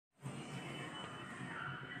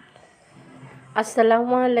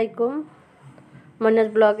আসসালামু আলাইকুম। Monaj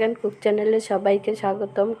blog and cook চ্যানেলে সবাইকে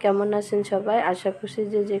স্বাগতম। কেমন আছেন সবাই? আশা করছি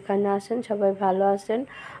যে যেখানে আছেন সবাই ভালো আছেন।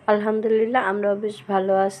 আলহামদুলিল্লাহ আমরাও বেশ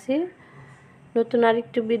ভালো আছি। নতুন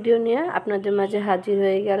আরেকটি ভিডিও নিয়ে আপনাদের মাঝে হাজির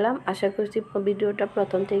হয়ে গেলাম। আশা করছি ভিডিওটা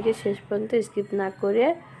প্রথম থেকে শেষ পর্যন্ত স্কিপ না করে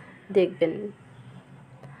দেখবেন।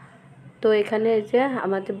 তো এখানে এই যে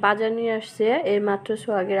আমাদের বাজার নিয়ে আসছে, এই মাত্র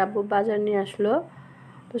সোহাগের আব্বু বাজার নিয়ে আসলো।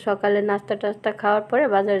 তো সকালে নাস্তা টাস্তা খাওয়ার পরে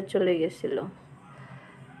বাজারে চলে গেছিলো।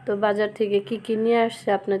 তো বাজার থেকে কি নিয়ে আসছে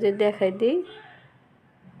আপনাদের দেখাই দিই।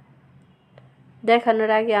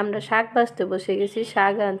 দেখানোর আগে আমরা শাক বাছতে বসে গেছি।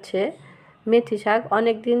 শাক আনছে মেথি শাক।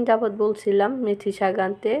 অনেক দিন যাবৎ বলছিলাম মেথি শাক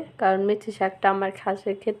আনতে, কারণ মেথি শাকটা আমার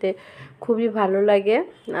কাছে খেতে খুবই ভালো লাগে।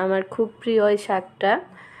 আমার খুব প্রিয় এই শাকটা।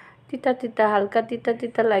 তিতা তিতা, হালকা তিতা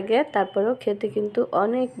তিতা লাগে, তারপরেও খেতে কিন্তু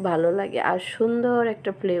অনেক ভালো লাগে আর সুন্দর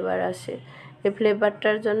একটা ফ্লেভার আসে। এই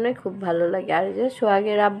ফ্লেভারটার জন্যই খুব ভালো লাগে। আর যে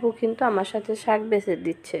সোহাগের আব্বু কিন্তু আমার সাথে শাক বেছে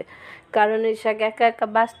দিচ্ছে, কারণ এই শাক একা একা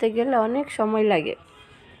বাছতে গেলে অনেক সময় লাগে।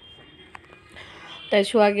 তাই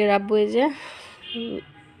সোহাগের আব্বু এই যে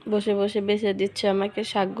বসে বসে বেছে দিচ্ছে আমাকে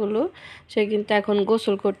শাকগুলো। সে কিন্তু এখন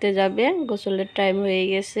গোসল করতে যাবে, গোসলের টাইম হয়ে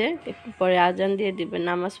গেছে, একটু পরে আজান দিয়ে দিবে,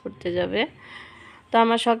 নামাজ পড়তে যাবে। তো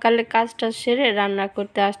আমার সকালে কাজটা সেরে রান্না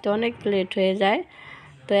করতে আসতে অনেক লেট হয়ে যায়,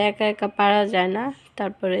 তো একা একা পারা যায় না।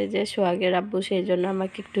 তারপরে যে সোহাগের আব্বু সেই জন্য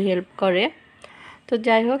আমাকে একটু হেল্প করে। তো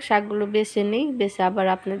যাই হোক, শাকগুলো বেছে নিই, বেছে আবার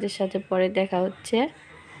আপনাদের সাথে পরে দেখা হচ্ছে।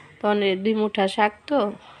 তো অনেক 2 মুঠা শাক, তো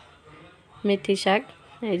মেথি শাক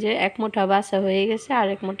এই যে 1 মুঠা বাছা হয়ে গেছে, আর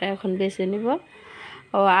 1 মুঠা এখন বেছে নিব।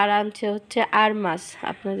 ও আর আনছে হচ্ছে আর মাছ,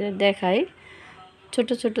 আপনাদের দেখাই। ছোট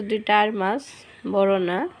ছোট 2টা আর মাছ, বড়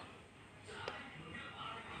না।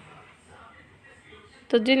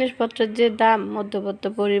 তো জিনিসপত্রের যে দাম, মধ্যবিত্ত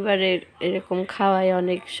পরিবারের এরকম খাওয়ায়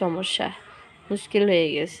অনেক সমস্যা, মুশকিল হয়ে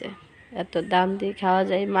গেছে। এত দাম দিয়ে খাওয়া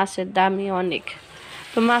যায়, মাছের দামই অনেক।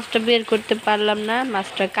 তো মাছটা বের করতে পারলাম না,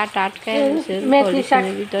 মাছটা কাটা আটকায় গেছে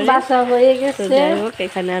পলিথিনের ভিতরে। তো যাই হোক,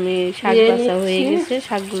 এখানে আমি শাক বাছা হয়ে গেছে,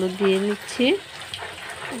 শাকগুলো দিয়ে নিচ্ছি।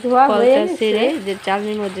 কলটা ছেড়ে যে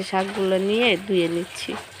চালনির মধ্যে শাকগুলো নিয়ে ধুয়ে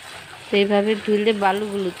নিচ্ছি। তো এইভাবে ধুইলে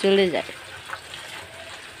বালুগুলো চলে যায়।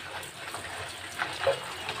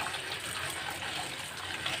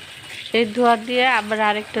 এই ধোয়া দিয়ে আবার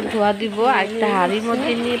আরেকটা ধোয়া দিব, আরেকটা হাঁড়ির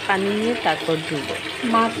মধ্যে নিয়ে পানি নিয়ে তারপর ধুবো,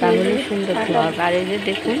 তাহলে সুন্দর ধোয়া হবে। আর এই যে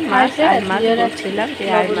দেখুন মাছ, আর মাছ বলছিলাম যে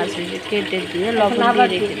আর মাছ যে কেটে দিয়ে লবণ দিয়ে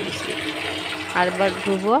রেখে দিচ্ছি। আরবার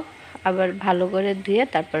ধুবো, আবার ভালো করে ধুয়ে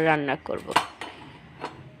তারপর রান্না করব।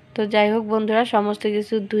 তো যাই হোক বন্ধুরা, সমস্ত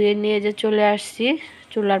কিছু ধুয়ে নিয়ে যে চলে আসছি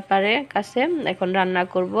চুলার পাড়ে কাছে, এখন রান্না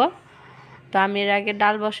করব। তো আমি এর আগে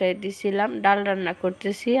ডাল বসাই দিয়েছিলাম, ডাল রান্না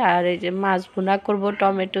করতেছি। আর এই যে মাছ ভুনা করব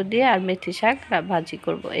টমেটো দিয়ে, আর মেথি শাক ভাজি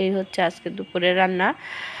করব। এই হচ্ছে আজকে দুপুরের রান্না।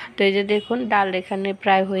 তো এই যে দেখুন ডাল এখানে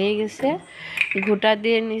প্রায় হয়ে গেছে, ঘুটা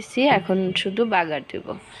দিয়ে নিছি, এখন শুধু বাগার দেব,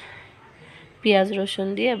 পেঁয়াজ রসুন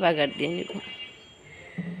দিয়ে বাগার দিয়ে নিব।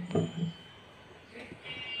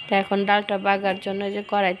 তো এখন ডালটা বাগার জন্য যে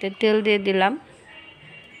কড়াইতে তেল দিয়ে দিলাম,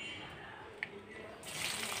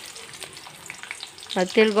 আর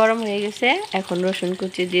তেল গরম হয়ে গেছে। এখন রসুন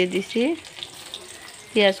কুচি দিয়ে দিছি,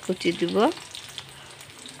 পেঁয়াজ কুচি দিব,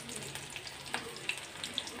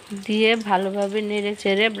 দিয়ে ভালোভাবে নেড়ে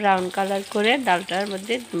চেড়ে ব্রাউন কালার করে ডালটার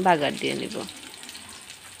মধ্যে বাগার দিয়ে নিব।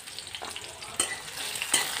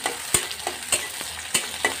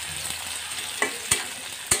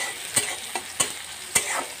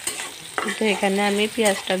 তো এখানে আমি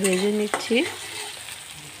পেঁয়াজটা ভেজে নিচ্ছি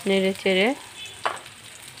নেড়ে চেড়ে।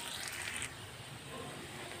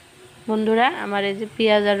 বন্ধুরা, আমার এই যে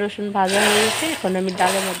পেঁয়াজ আর রসুন ভাজা হয়ে গেছে, এখন আমি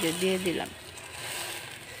ডালের মধ্যে দিয়ে দিলাম।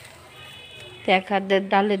 তো এক হাতের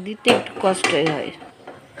ডালে দিতে একটু কষ্টই হয়।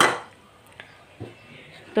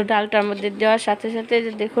 তো ডালটার মধ্যে দেওয়ার সাথে সাথে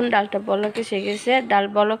যে দেখুন ডালটা বলক এসে গেছে। ডাল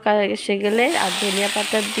বলক এসে গেলে আর ধনিয়া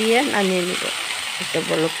পাতা দিয়ে নামিয়ে নেব একটা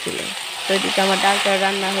বলক তুলে। তো এদিকে আমার ডালটা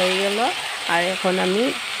রান্না হয়ে গেল। আর এখন আমি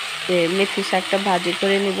মেথি শাকটা ভাজি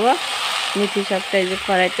করে নিব। মেথি শাকটা এই যে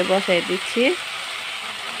কড়াইতে বসাই দিচ্ছি।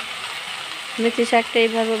 মেথি শাকটা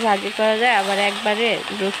এইভাবে ভাজি করা যায়, আবার একবারে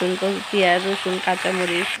রসুন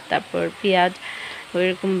কাঁচামরিচ তারপর পেঁয়াজ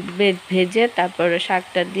ওইরকম ভেজে তারপর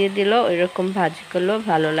শাকটা দিয়ে দিল, ওইরকম ভাজি করলেও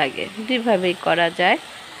ভালো লাগে। দুইভাবেই করা যায়।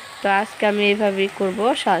 তো আজকে আমি এইভাবেই করব,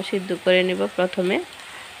 সিদ্ধ করে নেব প্রথমে।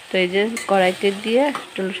 তো এই যে কড়াইতে দিয়ে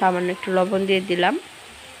সামান্য একটু লবণ দিয়ে দিলাম।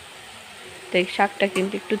 তো এই শাকটা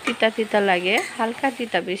কিন্তু একটু তিতা তিতা লাগে, হালকা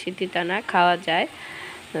তিতা, বেশি তিতা না, খাওয়া যায়।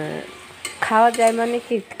 মানে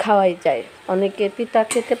কি, খাওয়াই যায়। অনেকে তিতা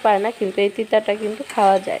খেতে পারে না, কিন্তু এই তিতাটা কিন্তু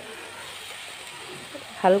খাওয়া যায়,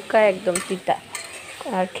 হালকা একদম তিতা।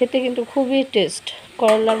 আর খেতে কিন্তু খুবই টেস্ট,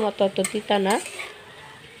 করলার মতো অত তিতা না।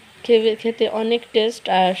 খেতে অনেক টেস্ট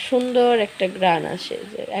আর সুন্দর একটা গ্রান আসে।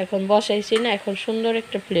 এখন বসাইছি না, এখন সুন্দর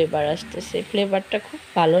একটা ফ্লেভার আসতেছে, ফ্লেভারটা খুব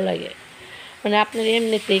ভালো লাগে, মানে আপনার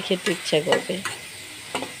এমনিতেই খেতে ইচ্ছা করবে।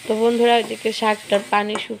 তো বন্ধুরা, এদিকে শাকটার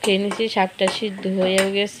পানি শুকিয়ে নিয়েছি, শাকটা সিদ্ধ হয়েও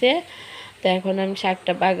গেছে। তো এখন আমি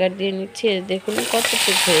শাকটা বাগার দিয়ে নিচ্ছি। দেখুন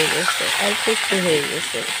কতটুকু হয়ে গেছে, অল্প একটু হয়ে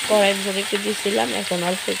গেছে। কড়াই ভরে দিয়েছিলাম, এখন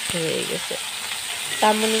অল্প একটু হয়ে গেছে।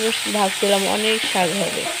 তার মনে ভাবছিলাম অনেক শাক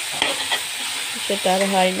হবে, সেটা আর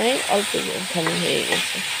হয় নাই, অল্প ওখানে হয়ে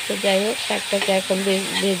গেছে। তো যাই হোক, শাকটাকে এখন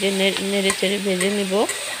ভেজে নেড়ে চেড়ে ভেজে নিব।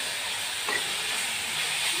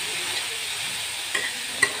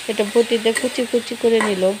 এটা বটিতে কুচি কুচি করে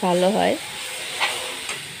নিলেও ভালো হয়।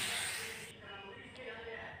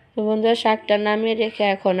 তো বন্ধুরা, শাকটা নামিয়ে রেখে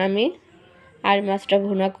এখন আমি আর মাছটা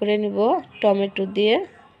ভুনা করে নিব টমেটো দিয়ে।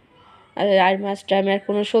 আর মাছটা আমি আর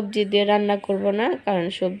কোনো সবজি দিয়ে রান্না করব না, কারণ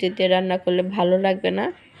সবজি দিয়ে রান্না করলে ভালো লাগবে না,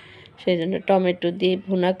 সেই জন্য টমেটো দিয়ে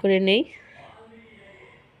ভুনা করে নেই।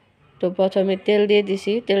 তো প্রথমে তেল দিয়ে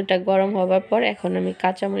দিছি, তেলটা গরম হওয়ার পর এখন আমি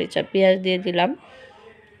কাঁচামরিচ আর পেঁয়াজ দিয়ে দিলাম।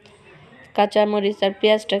 কাঁচামরিচ আর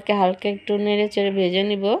পেঁয়াজটাকে হালকা একটু নেড়ে চেড়ে ভেজে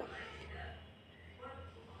নিব।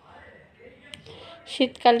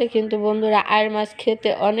 শীতকালে কিন্তু বন্ধুরা আইড় মাছ খেতে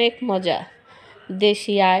অনেক মজা।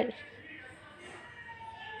 দেশি আইড়,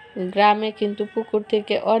 গ্রামে কিন্তু পুকুর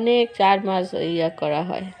থেকে অনেক আইড় মাছ করা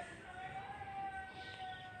হয়।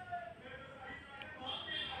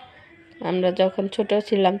 আমরা যখন ছোট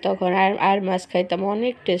ছিলাম তখন আইড় মাছ খাইতাম,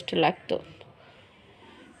 অনেক টেস্ট লাগতো।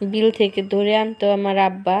 বিল থেকে ধরে আনতো আমার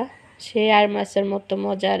আব্বা, সেই আইড় মাছের মতো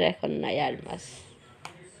মজা আর এখন নাই আইড় মাছ।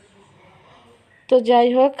 তো যাই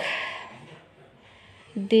হোক,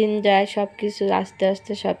 দিন যায়, সব কিছু আস্তে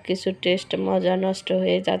আস্তে সব কিছু টেস্ট মজা নষ্ট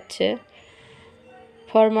হয়ে যাচ্ছে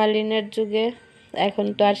ফরমালিনের যুগে। এখন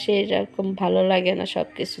তো আর সেই রকম ভালো লাগে না, সব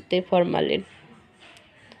কিছুতেই ফরমালিন।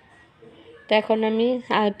 তো এখন আমি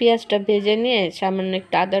পেঁয়াজটা ভেজে নিয়ে সামান্য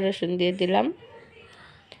একটু আদা রসুন দিয়ে দিলাম।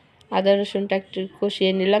 আদা রসুনটা একটু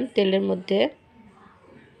কষিয়ে নিলাম তেলের মধ্যে।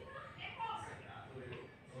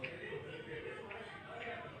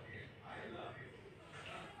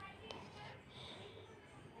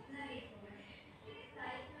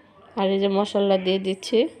 আর এই যে মশলা দিয়ে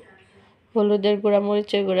দিচ্ছি, হলুদের গুঁড়া,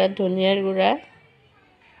 মরিচের গুঁড়া, ধনিয়ার গুঁড়া।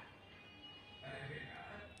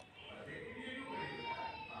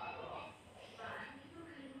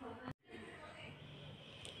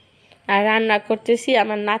 আর রান্না করতেছি,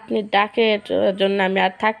 আমার নাতনির ডাকের জন্য আমি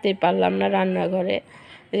আর থাকতেই পারলাম না রান্নাঘরে।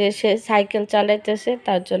 যে সে সাইকেল চালাইতেছে,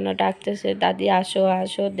 তার জন্য ডাকতেছে, দাদি আসো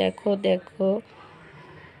আসো, দেখো দেখো।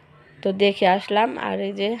 তো দেখে আসলাম। আর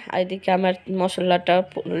এই যে এদিকে আমার মশলাটা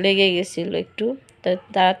লেগে গেছিলো একটু,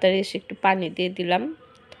 তাড়াতাড়ি এসে একটু পানি দিয়ে দিলাম।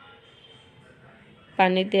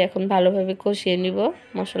 পানি দিয়ে এখন ভালোভাবে কষিয়ে নিব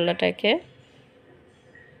মশলাটাকে।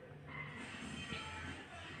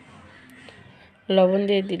 লবণ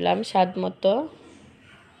দিয়ে দিলাম স্বাদ মতো।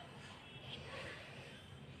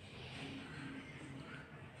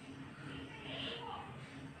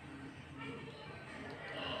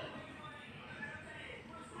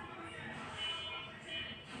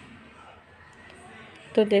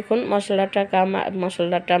 তো দেখুন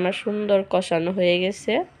মশলাটা আমার সুন্দর কষানো হয়ে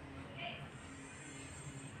গেছে।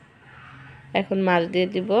 এখন মাছ দিয়ে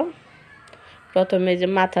দিব। প্রথমে যে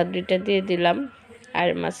মাথা দুইটা দিয়ে দিলাম, আর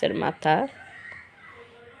মাছের মাথা।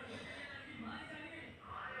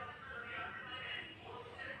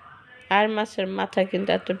 আর মাছের মাথা কিন্তু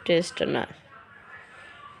এত টেস্ট না,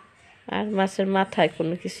 আর মাছের মাথায়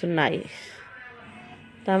কোনো কিছু নাই।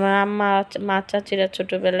 তো আমার মা চাচিরা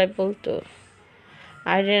ছোটবেলায় বলতো,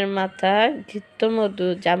 আইড়ের মাথা ঘিত্ত মধু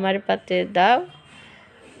জামার পাতে দাও,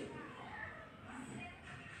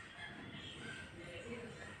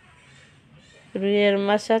 রুইয়ের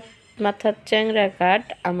মাথার চ্যাংড়া কাঠ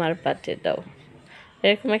আমার পাতে দাও।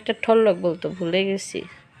 এরকম একটা ঠল্লক বলতো, ভুলে গেছি।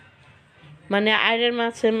 মানে আইড়ের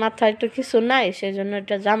মাছের মাথায় তো কিছু নাই, সেজন্য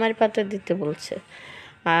এটা জামার পাতে দিতে বলছে।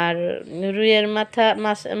 আর রুইয়ের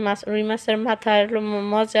রুই মাছের মাথা হলো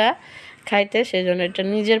মজা খাইতে, সেজন্য এটা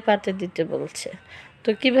নিজের পাতে দিতে বলছে। তো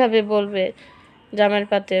কিভাবে বলবে জামার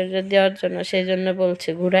পাতে দেওয়ার জন্য, সেই জন্য বলছে,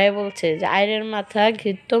 ঘুরায় বলছে যে আইড়ের মাথা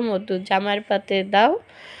ঘিত্ত মধু জামার পাতে দাও,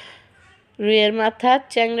 রুইয়ের মাথা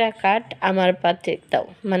চ্যাংড়া কাঠ আমার পাতে দাও।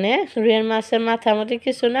 মানে রুইয়ের মাছের মাথার মধ্যে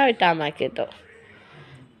কিছু না, ওইটা আমাকে দাও।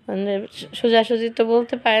 মানে সোজাসুজি তো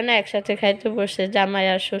বলতে পারে না, একসাথে খাইতে বসে জামাই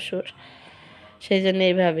আর শ্বশুর, সেই জন্য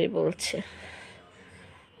এইভাবেই বলছে।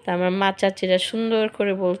 তা আমার মা চাচিরা সুন্দর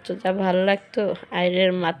করে বলতো, যা ভালো লাগতো,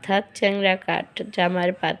 আইড়ের মাথা চ্যাংড়া কাঠ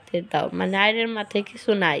জামার পাতে দাও। মানে আইড়ের মাথায় কিছু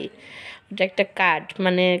নাই, ওটা একটা কাঠ,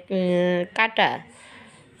 মানে কাটা,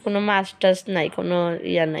 কোনো মাছ টাছ নাই, কোনো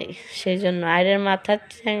ইয়া নাই, সেই জন্য। আয়ের মাথা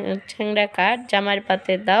ঠ্যাংরা কাঠ জামাইয়ের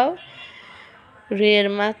পাতে দাও, রুইয়ের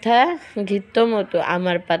মাথা ঘিত্ত মতো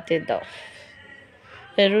আমার পাতে দাও।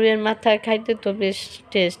 রুইয়ের মাথা খাইতে তো বেশ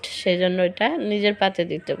টেস্ট, সেই জন্য ওইটা নিজের পাতে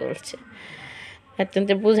দিতে বলছে। এত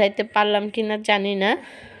বুঝাইতে পারলাম কি না জানি না।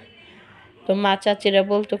 তো মা চাচিরা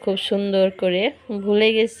বলতো খুব সুন্দর করে, ভুলে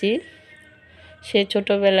গেছি সে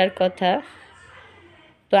ছোটোবেলার কথা।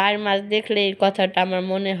 তো আর মাছ দেখলে এই কথাটা আমার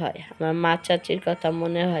মনে হয়, আমার মা চাচির কথা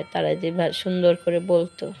মনে হয়, তারা যেভাবে সুন্দর করে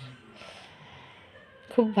বলতো,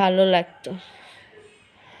 খুব ভালো লাগতো।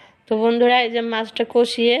 তো বন্ধুরা, এই যে মাছটা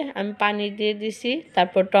কষিয়ে আমি পানি দিয়ে দিছি,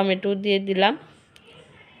 তারপর টমেটো দিয়ে দিলাম।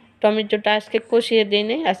 টমেটোটা আজকে কষিয়ে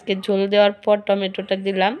দিইনি, আজকে ঝোল দেওয়ার পর টমেটোটা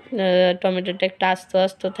দিলাম। টমেটোটা একটু আস্ত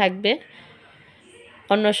আস্ত থাকবে।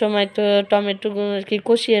 অন্য সময় তো টমেটো কি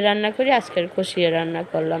কষিয়ে রান্না করি, আজকের কষিয়ে রান্না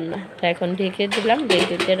করলাম না। তো এখন ঢেকে দিলাম,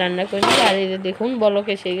 ঢেকে রান্না করি। আর এই যে দেখুন বলক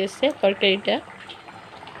এসে গেছে তরকারিটা।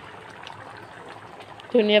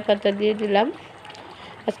 ধনিয়া পাতা দিয়ে দিলাম।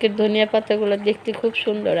 আজকের ধনিয়া পাতাগুলো দেখতে খুব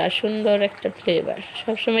সুন্দর, আর সুন্দর একটা ফ্লেভার।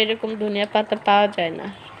 সবসময় এরকম ধনিয়া পাতা পাওয়া যায় না।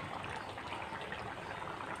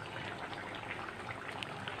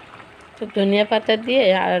 তো ধনিয়া পাতা দিয়ে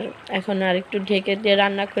আর এখন আর একটু ঢেকে দিয়ে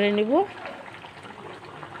রান্না করে নিব।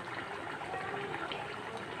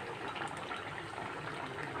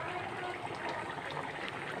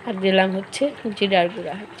 আর দিলাম হচ্ছে জিরার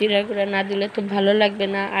গুঁড়া। জিরার গুঁড়া না দিলে তো ভালো লাগবে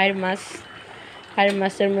না। আর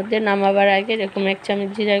মাছের মধ্যে নামাবার আগে এরকম 1 চামচ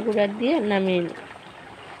জিরার গুঁড়া দিয়ে নামিয়ে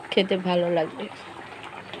খেতে ভালো লাগবে।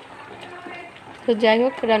 তো যাই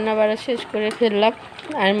হোক, রান্না বাড়া শেষ করে ফেললাম।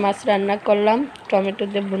 আর মাছ রান্না করলাম, টমেটো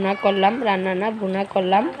দিয়ে ভুনা করলাম, রান্না না ভুনা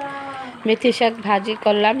করলাম। মেথি শাক ভাজি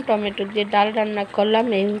করলাম, টমেটো দিয়ে ডাল রান্না করলাম।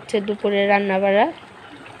 এই হচ্ছে দুপুরে রান্না বাড়া।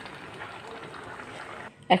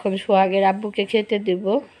 এখন সোহাগের আব্বুকে খেতে দেব।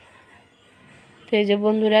 তো এই যে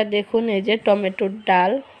বন্ধুরা দেখুন, এই যে টমেটোর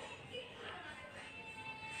ডাল,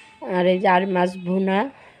 আর এই যে আর মাছ ভুনা,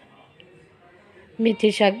 মেথি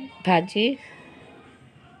শাক ভাজি।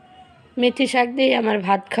 মেথি শাক দিয়ে আমার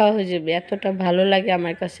ভাত খাওয়া হয়ে যাবে, এতটা ভালো লাগে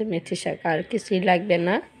আমার কাছে মেথি শাক, আর কিছুই লাগবে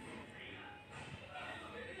না।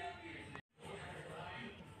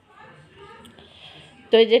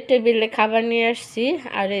 তো এই যে টেবিলে খাবার নিয়ে আসছি,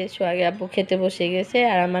 আর এই সোহাগে আব্বু খেতে বসে গেছে।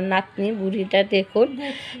 আর আমার নাতনি বুড়িটা দেখুন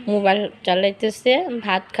মোবাইল চালাইতেছে,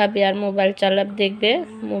 ভাত খাবে আর মোবাইল দেখবে।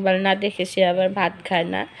 মোবাইল না দেখে সে আবার ভাত খায়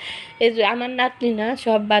না। এই যে আমার নাতনি না,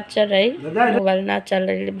 সব বাচ্চারাই মোবাইল না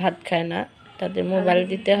চালাইলে ভাত খায় না, তাদের মোবাইল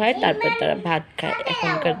দিতে হয়, তারপর তারা ভাত খায়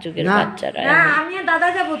এখনকার যুগের বাচ্চারা।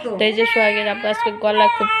 তো এই যে সোহাগের আব্বু আজকে গলা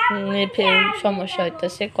খুব সমস্যা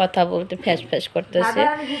হইতেছে, কথা বলতে ফ্যাস ফ্যাস করতেছে।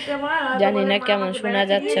 জানি না কেমন শোনা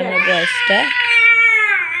যাচ্ছে আমার ভয়েসটা।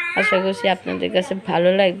 আশা করছি আপনাদের কাছে ভালো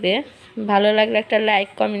লাগবে। ভালো লাগলে একটা লাইক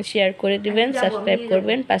কমেন্ট শেয়ার করে দিবেন, সাবস্ক্রাইব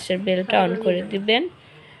করবেন, পাশের বেলটা অন করে দিবেন,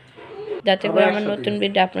 যাতে করে আমার নতুন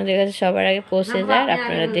ভিডিও আপনাদের কাছে সবার আগে পৌঁছে যায়,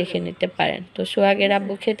 আপনারা দেখে নিতে পারেন। তো সোহাগের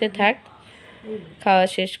আব্বু খেতে থাক, খাওয়া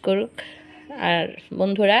শেষ করুক। আর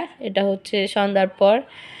বন্ধুরা, এটা হচ্ছে সন্ধ্যার পর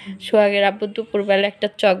সোহাগের আব্বু দুপুরবেলা একটা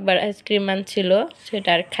চকবার আইসক্রিম আনছিল, সেটা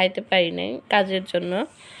আর খাইতে পারি নাই কাজের জন্য।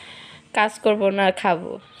 কাজ করব না,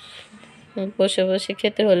 খাবো, বসে বসে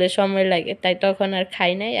খেতে হলে সময় লাগে, তাই তখন আর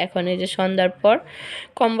খাই নাই। এখন এই যে সন্ধ্যার পর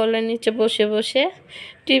কম্বলের নিচে বসে বসে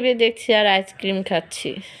টিভি দেখছি আর আইসক্রিম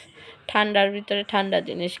খাচ্ছি। ঠান্ডার ভিতরে ঠান্ডা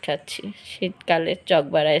জিনিস খাচ্ছি, শীতকালে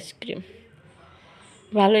চকবার আইসক্রিম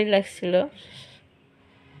ভালোই লাগছিল।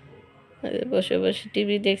 বসে বসে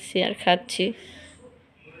টিভি দেখছি আর খাচ্ছি।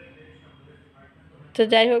 তো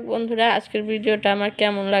যাই হোক বন্ধুরা, আজকের ভিডিওটা আমার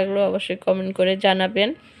কেমন লাগলো অবশ্যই কমেন্ট করে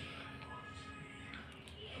জানাবেন।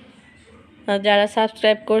 যারা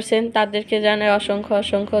সাবস্ক্রাইব করছেন তাদেরকে জানাই অসংখ্য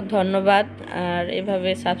অসংখ্য ধন্যবাদ। আর এভাবে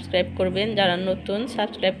সাবস্ক্রাইব করবেন, যারা নতুন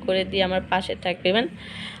সাবস্ক্রাইব করে দিয়ে আমার পাশে থাকবেন,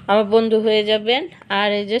 আমার বন্ধু হয়ে যাবেন। আর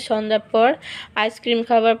এই যে সন্ধ্যার পর আইসক্রিম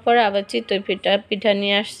খাবার পর আবার চিতই পিঠা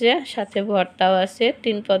নিয়ে আসছে, সাথে ভর্তাও আছে,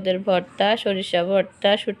 3 পদের ভর্তা, সরিষা ভর্তা,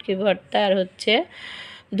 শুটকি ভর্তা, আর হচ্ছে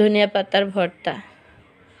ধনিয়া পাতার ভর্তা।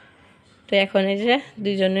 তো এখন এই যে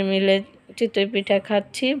দুজনে মিলে চিতই পিঠা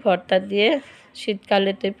খাচ্ছি ভর্তা দিয়ে।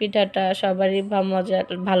 শীতকালে তো পিঠাটা সবারই মজা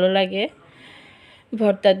ভালো লাগে,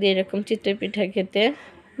 ভর্তা দিয়ে এরকম চিতই পিঠা খেতে।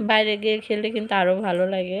 বাইরে গিয়ে খেলে কিন্তু আরও ভালো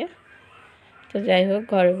লাগে। তো যাই হোক,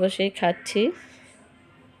 ঘরে বসেই খাচ্ছি,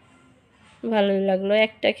 ভালোই লাগলো।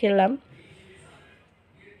 একটা খেলাম,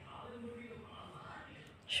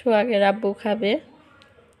 সোহাগের আব্বু খাবে।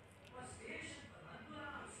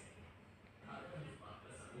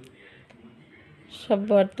 সব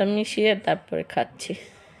ভর্তা মিশিয়ে তারপরে খাচ্ছি।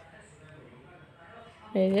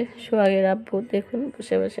 এই যে সোহাগের আব্বু দেখুন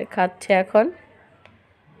বসে বসে খাচ্ছে এখন।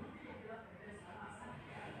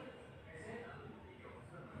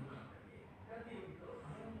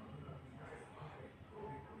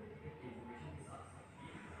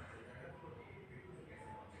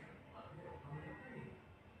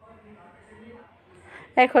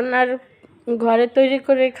 এখন আর ঘরে তৈরি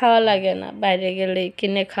করে খাওয়া লাগে না, বাইরে গেলেই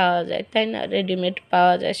কিনে খাওয়া যায়, তাই না? রেডিমেড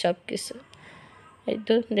পাওয়া যায় সব কিছু। এই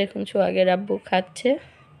তো দেখুন সোহাগের আব্বু খাচ্ছে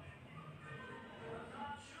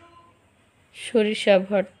সরিষা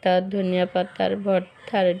ভর্তা, ধনিয়া পাতার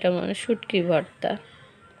ভর্তা, আর এটা মানে শুটকি ভর্তা।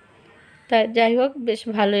 তাই যাই হোক, বেশ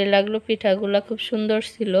ভালোই লাগলো। পিঠাগুলো খুব সুন্দর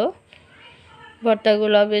ছিল,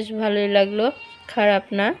 ভর্তাগুলো বেশ ভালোই লাগলো, খারাপ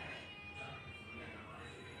না।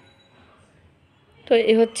 তো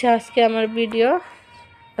এই হচ্ছে আজকে আমার ভিডিও।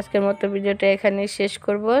 আজকের মতো ভিডিওটা এখানেই শেষ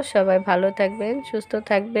করব। সবাই ভালো থাকবেন, সুস্থ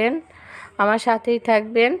থাকবেন, আমার সাথেই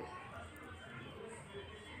থাকবেন।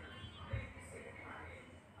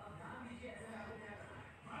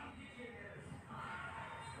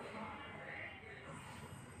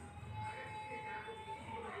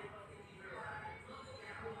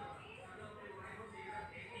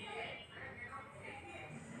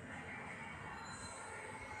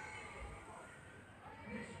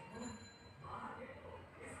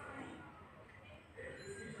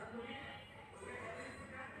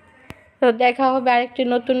 তো দেখা হবে আরেকটি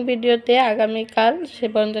নতুন ভিডিওতে আগামীকাল। সে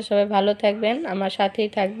পর্যন্ত সবাই ভালো থাকবেন, আমার সাথেই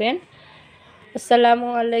থাকবেন। আসসালামু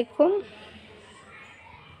আলাইকুম,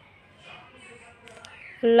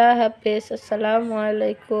 আল্লাহ হাফেজ। আসসালামু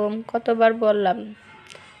আলাইকুম। কতবার বললাম,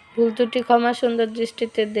 ভুল ত্রুটি ক্ষমা সুন্দর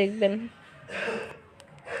দৃষ্টিতে দেখবেন।